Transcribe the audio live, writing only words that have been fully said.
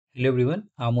Hello everyone,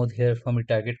 Amod here from the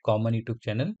Target Common YouTube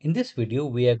channel. In this video,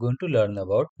 we are going to learn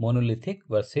about monolithic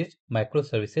versus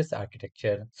microservices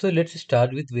architecture. So let's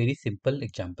start with very simple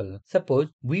example. Suppose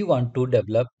we want to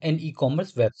develop an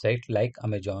e-commerce website like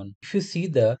Amazon. If you see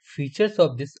the features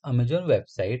of this Amazon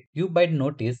website, you might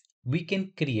notice we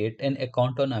can create an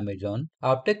account on Amazon.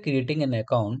 After creating an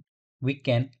account, we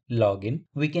can log in,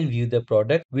 we can view the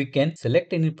product, we can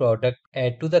select any product,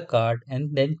 add to the cart and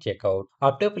then check out.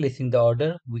 After placing the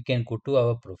order, we can go to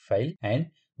our profile and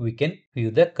we can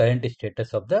view the current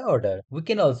status of the order. We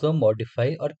can also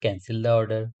modify or cancel the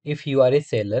order. If you are a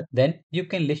seller, then you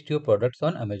can list your products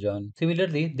on Amazon.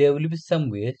 Similarly, there will be some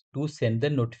ways to send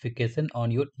the notification on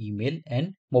your email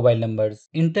and mobile numbers.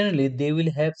 Internally, they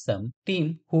will have some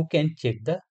team who can check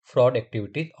the fraud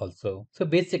activities also. So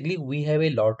basically we have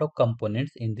a lot of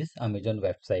components in this Amazon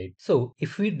website. So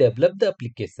if we develop the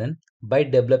application by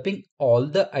developing all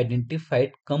the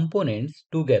identified components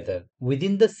together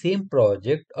within the same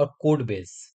project or code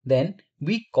base, then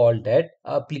we call that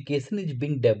application is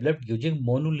being developed using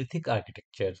monolithic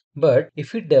architecture. But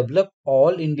if we develop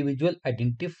all individual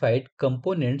identified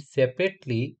components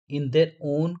separately in their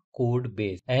own code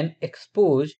base and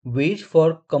expose ways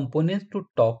for components to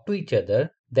talk to each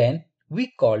other, then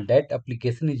we call that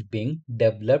application is being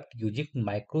developed using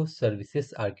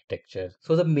microservices architecture.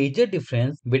 So the major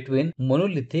difference between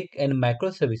monolithic and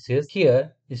microservices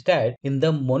here is that in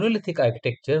the monolithic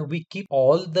architecture, we keep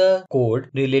all the code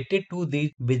related to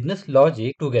the business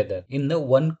logic together in the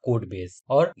one code base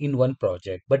or in one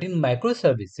project. But in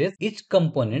microservices, each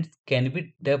component can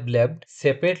be developed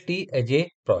separately as a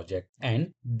project, and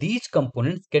these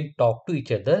components can talk to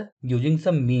each other using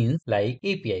some means like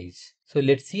APIs. So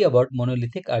let's see about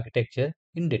monolithic architecture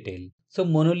in detail. So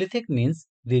monolithic means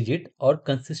rigid or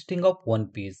consisting of one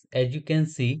piece. As you can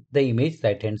see the image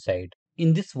right hand side.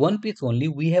 In this one piece only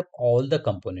we have all the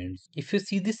components. If you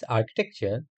see this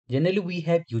architecture, generally we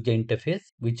have user interface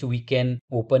which we can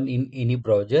open in any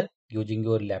browser using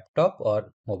your laptop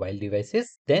or mobile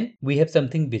devices. Then we have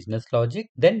something business logic,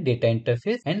 then data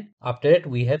interface, and after that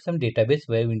we have some database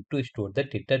where we need to store the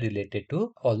data related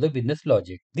to all the business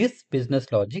logic. This business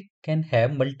logic can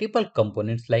have multiple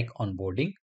components like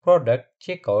onboarding, product,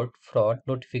 checkout, fraud,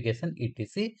 notification,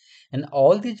 etc. And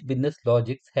all these business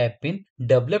logics have been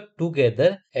developed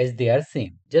together as they are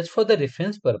same. Just for the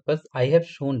reference purpose, I have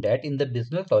shown that in the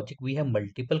business logic we have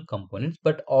multiple components,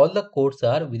 but all the codes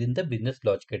are within the business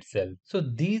logic itself. So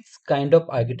this kind of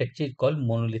architecture is called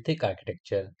monolithic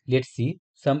architecture. Let's see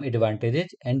some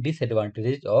advantages and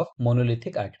disadvantages of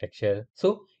monolithic architecture.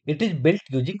 So it is built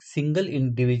using single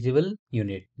individual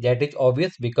unit. That is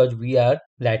obvious because we are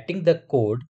writing the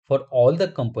code for all the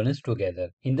components together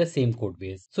in the same code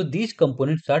base. So these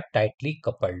components are tightly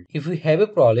coupled. If we have a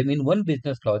problem in one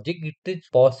business logic, it is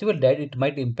possible that it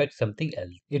might impact something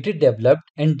else. It is developed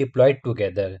and deployed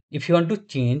together. If you want to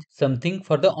change something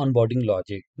for the onboarding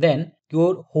logic, then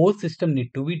your whole system need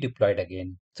to be deployed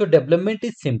again. So development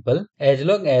is simple as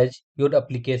long as your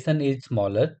application is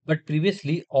smaller, but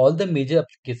previously all the major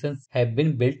applications have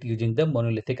been built using the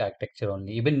monolithic architecture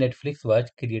only. Even Netflix was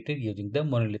created using the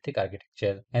monolithic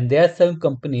architecture. And there are some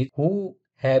companies who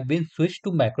have been switched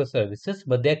to microservices,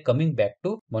 but they are coming back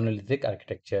to monolithic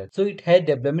architecture. So it has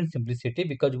development simplicity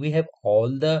because we have all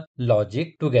the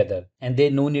logic together and there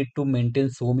no need to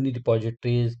maintain so many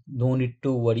repositories, no need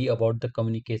to worry about the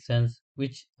communications,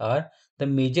 which are the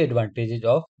major advantages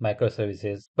of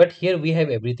microservices. But here we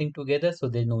have everything together, so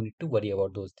there's no need to worry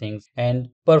about those things. And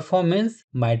performance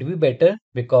might be better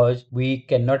because we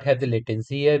cannot have the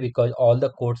latency here because all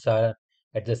the codes are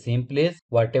at the same place.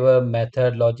 Whatever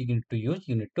method logic you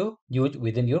need to use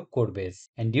within your code base.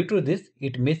 And due to this,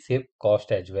 it may save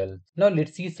cost as well. Now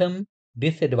let's see some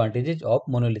disadvantages of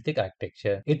monolithic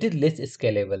architecture. It is less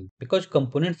scalable because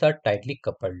components are tightly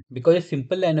coupled. Because a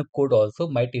simple line of code also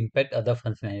might impact other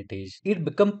functionalities. It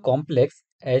becomes complex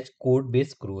as code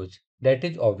base grows. That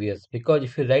is obvious because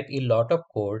if you write a lot of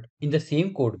code in the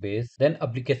same code base, then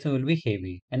application will be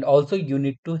heavy. And also you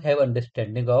need to have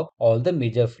understanding of all the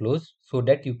major flows so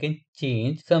that you can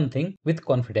change something with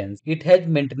confidence. It has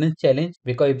maintenance challenge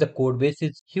because if the code base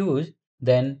is huge,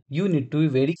 then you need to be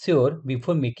very sure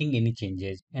before making any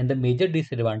changes. And the major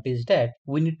disadvantage is that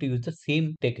we need to use the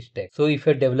same tech stack. So if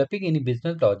you're developing any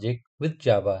business logic with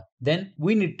Java, then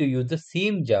we need to use the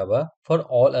same Java for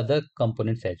all other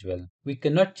components as well. We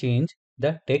cannot change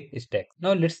the tech stack.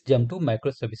 Now let's jump to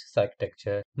microservices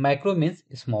architecture. Micro means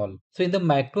small. So in the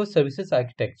microservices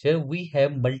architecture, we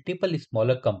have multiple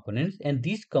smaller components and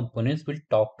these components will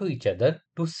talk to each other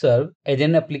to serve as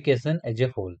an application as a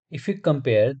whole. If you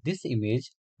compare this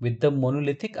image with the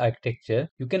monolithic architecture,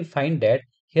 you can find that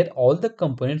Here all the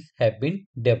components have been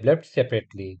developed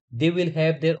separately. They will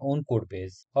have their own code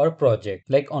base or project.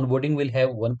 Like onboarding will have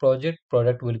one project,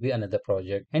 product will be another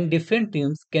project, and different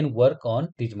teams can work on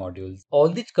these modules. All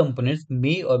these components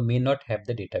may or may not have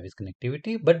the database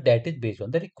connectivity, but that is based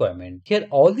on the requirement. Here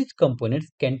all these components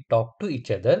can talk to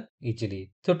each other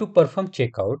easily. So to perform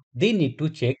checkout, they need to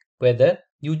check whether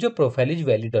user profile is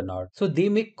valid or not. So they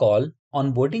may call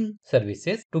onboarding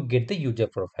services to get the user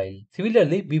profile.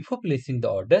 Similarly, before placing the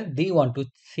order, they want to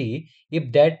see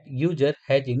if that user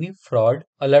has any fraud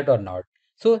alert or not.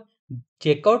 So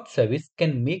checkout service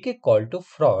can make a call to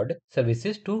fraud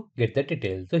services to get the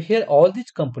details. So here all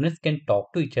these components can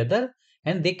talk to each other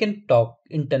and they can talk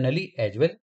internally as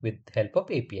well with help of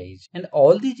APIs. And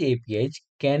all these APIs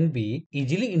can be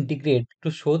easily integrated to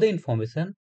show the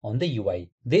information on the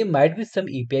UI. There might be some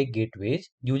API gateways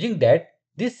using that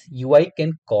this UI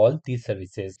can call these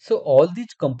services. So all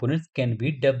these components can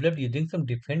be developed using some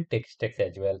different tech stacks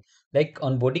as well. Like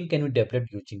onboarding can be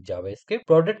developed using JavaScript,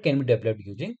 product can be developed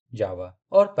using Java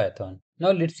or Python.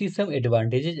 Now let's see some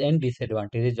advantages and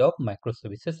disadvantages of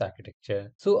microservices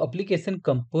architecture. So application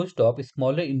composed of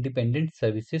smaller independent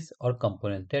services or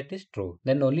components, that is true.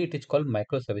 Then only it is called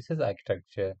microservices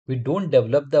architecture. We don't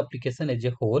develop the application as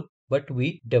a whole, but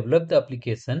we develop the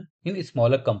application in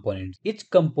smaller components. Each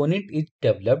component is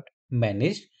developed,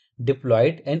 managed,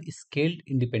 deployed and scaled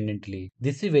independently.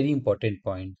 This is a very important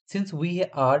point. Since we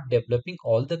are developing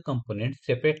all the components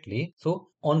separately, so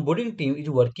onboarding team is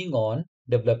working on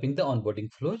developing the onboarding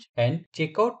flows and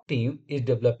checkout team is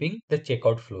developing the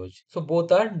checkout flows. So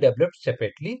both are developed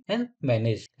separately and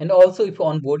managed. And also if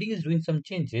onboarding is doing some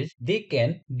changes, they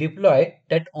can deploy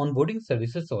that onboarding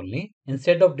services only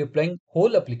instead of deploying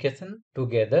whole application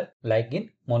together like in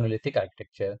monolithic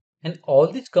architecture. And all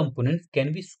these components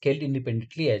can be scaled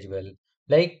independently as well.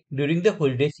 Like during the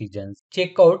holiday seasons,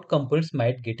 checkout components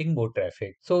might getting more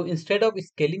traffic. So instead of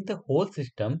scaling the whole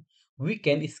system, we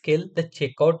can scale the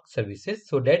checkout services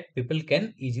so that people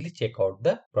can easily check out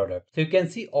the product. So you can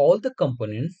see all the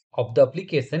components of the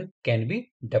application can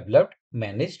be developed,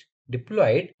 managed,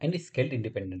 deployed and scaled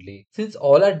independently. Since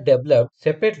all are developed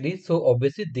separately, so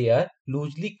obviously they are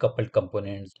loosely coupled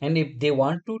components. And if they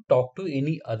want to talk to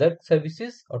any other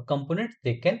services or components,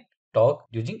 they can talk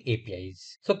using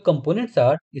APIs. So components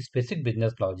are specific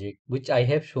business logic, which I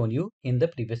have shown you in the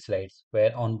previous slides,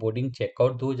 where onboarding,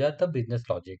 checkout, those are the business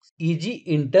logics. Easy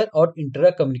inter or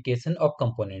intra communication of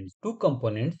components. Two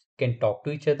components can talk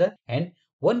to each other and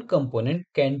one component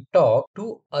can talk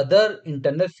to other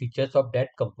internal features of that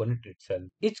component itself.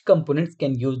 Each components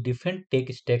can use different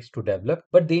tech stacks to develop,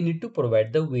 but they need to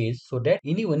provide the ways so that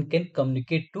anyone can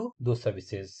communicate to those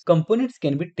services. Components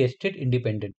can be tested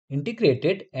independent,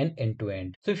 integrated and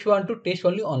end-to-end. So if you want to test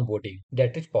only onboarding,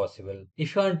 that is possible.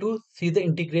 If you want to see the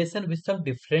integration with some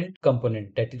different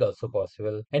component, that is also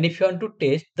possible. And if you want to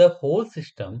test the whole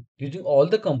system using all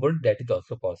the components, that is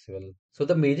also possible. So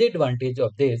the major advantage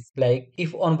of this, like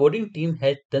if onboarding team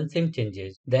has done some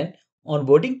changes, then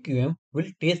onboarding QM will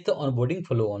test the onboarding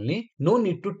flow only. No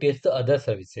need to test the other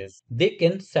services. They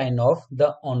can sign off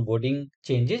the onboarding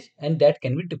changes and that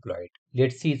can be deployed.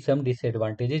 Let's see some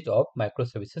disadvantages of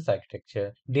microservices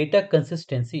architecture. Data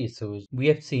consistency issues. We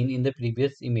have seen in the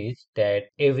previous image that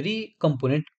every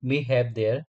component may have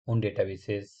their own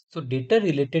databases. So data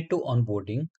related to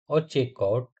onboarding or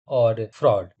checkout or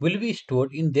fraud will be stored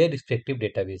in their respective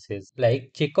databases. Like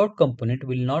checkout component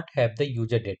will not have the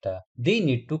user data. They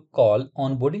need to call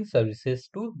onboarding services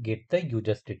to get the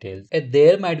user's details. And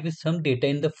there might be some data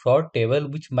in the fraud table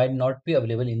which might not be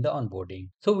available in the onboarding.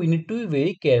 So we need to be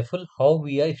very careful how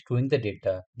we are storing the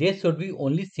data. There should be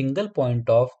only single point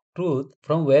of truth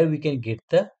from where we can get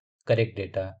the correct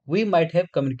data. We might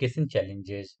have communication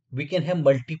challenges. We can have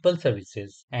multiple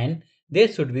services and there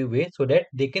should be way so that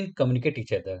they can communicate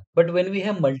each other. But when we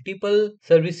have multiple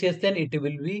services, then it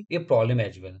will be a problem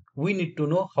as well. We need to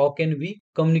know how can we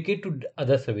communicate to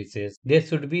other services. There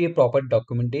should be a proper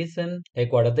documentation,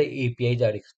 like what are the APIs are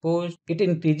exposed. It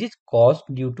increases cost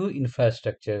due to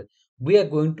infrastructure. We are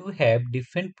going to have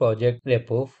different project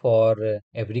repo for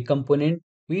every component.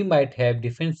 We might have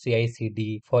different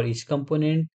CI/CD for each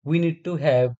component. We need to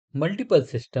have multiple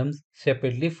systems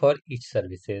separately for each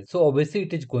services. So obviously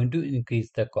it is going to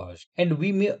increase the cost. And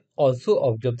we may also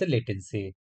observe the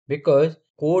latency because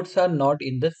codes are not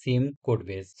in the same code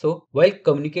base. So while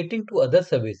communicating to other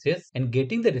services and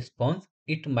getting the response,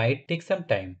 it might take some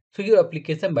time. So your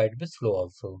application might be slow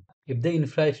also if the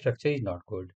infrastructure is not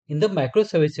good. In the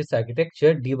microservices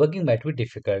architecture, debugging might be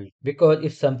difficult because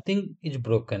if something is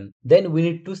broken, then we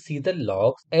need to see the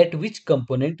logs at which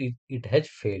component it has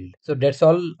failed. So that's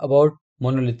all about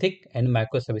monolithic and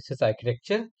microservices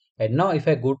architecture. And now if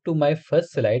I go to my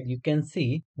first slide, you can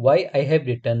see why I have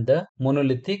written the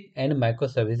monolithic and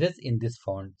microservices in this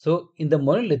font. So in the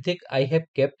monolithic, I have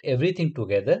kept everything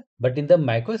together, but in the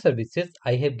microservices,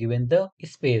 I have given the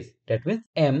space. That means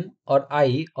M or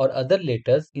I or other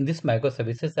letters in this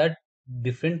microservices are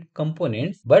different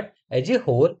components, but as a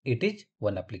whole, it is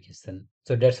one application.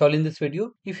 So that's all in this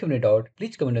video. If you have any doubt,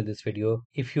 please comment on this video.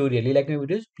 If you really like my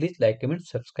videos, please like, comment,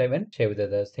 subscribe, and share with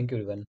others. Thank you everyone.